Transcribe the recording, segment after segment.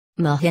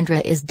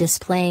Mahindra is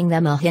displaying the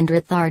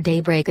Mahindra Thar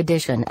Daybreak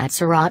Edition at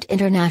Surat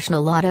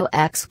International Auto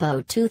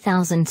Expo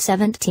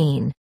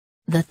 2017.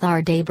 The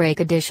Thar Daybreak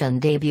Edition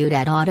debuted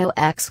at Auto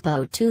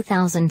Expo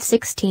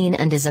 2016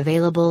 and is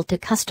available to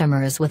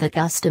customers with a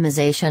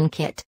customization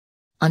kit.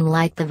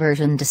 Unlike the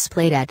version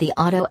displayed at the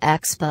Auto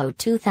Expo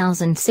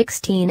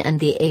 2016 and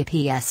the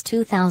APS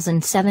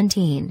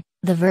 2017,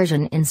 the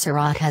version in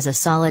Surat has a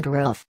solid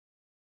roof.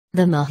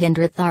 The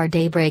Mahindra Thar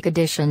Daybreak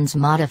Edition's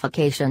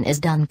modification is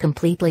done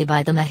completely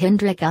by the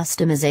Mahindra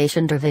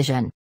Customization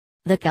Division.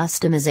 The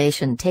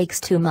customization takes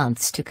 2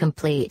 months to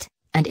complete,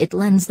 and it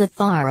lends the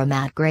Thar a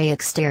matte grey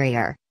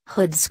exterior,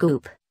 hood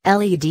scoop,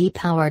 LED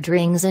powered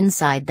rings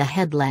inside the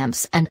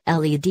headlamps and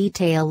LED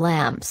tail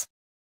lamps.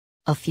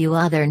 A few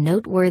other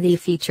noteworthy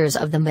features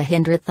of the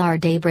Mahindra Thar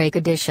Daybreak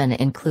Edition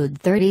include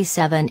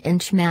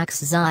 37-inch max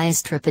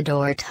size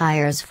tripador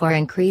tires for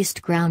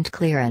increased ground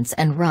clearance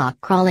and rock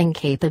crawling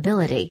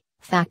capability,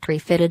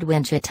 factory-fitted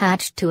winch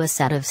attached to a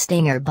set of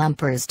Stinger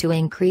bumpers to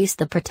increase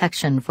the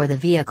protection for the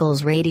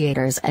vehicle's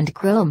radiators, and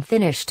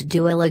chrome-finished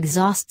dual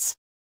exhausts.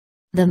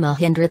 The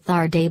Mahindra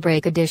Thar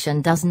Daybreak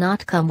Edition does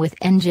not come with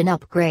engine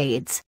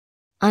upgrades.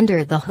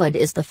 Under the hood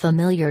is the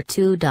familiar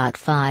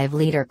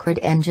 2.5-liter quad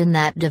engine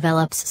that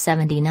develops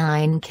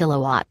 79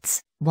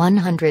 kilowatts,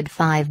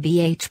 105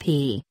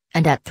 bhp,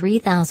 and at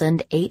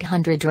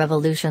 3,800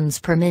 revolutions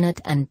per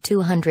minute and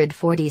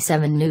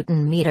 247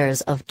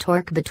 Newton-meters of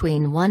torque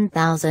between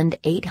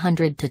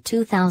 1,800 to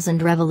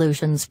 2,000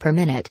 revolutions per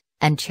minute,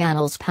 and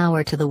channels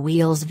power to the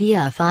wheels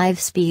via a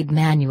 5-speed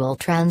manual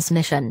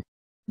transmission.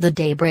 The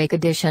Daybreak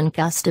Edition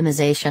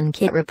customization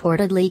kit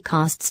reportedly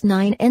costs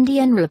 9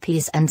 Indian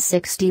rupees and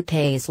 60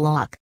 paise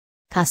lakh.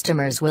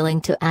 Customers willing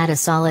to add a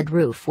solid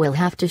roof will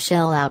have to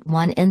shell out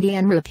 1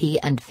 Indian rupee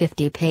and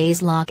 50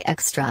 paise lakh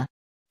extra.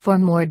 For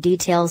more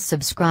details,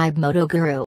 subscribe Moto Guru.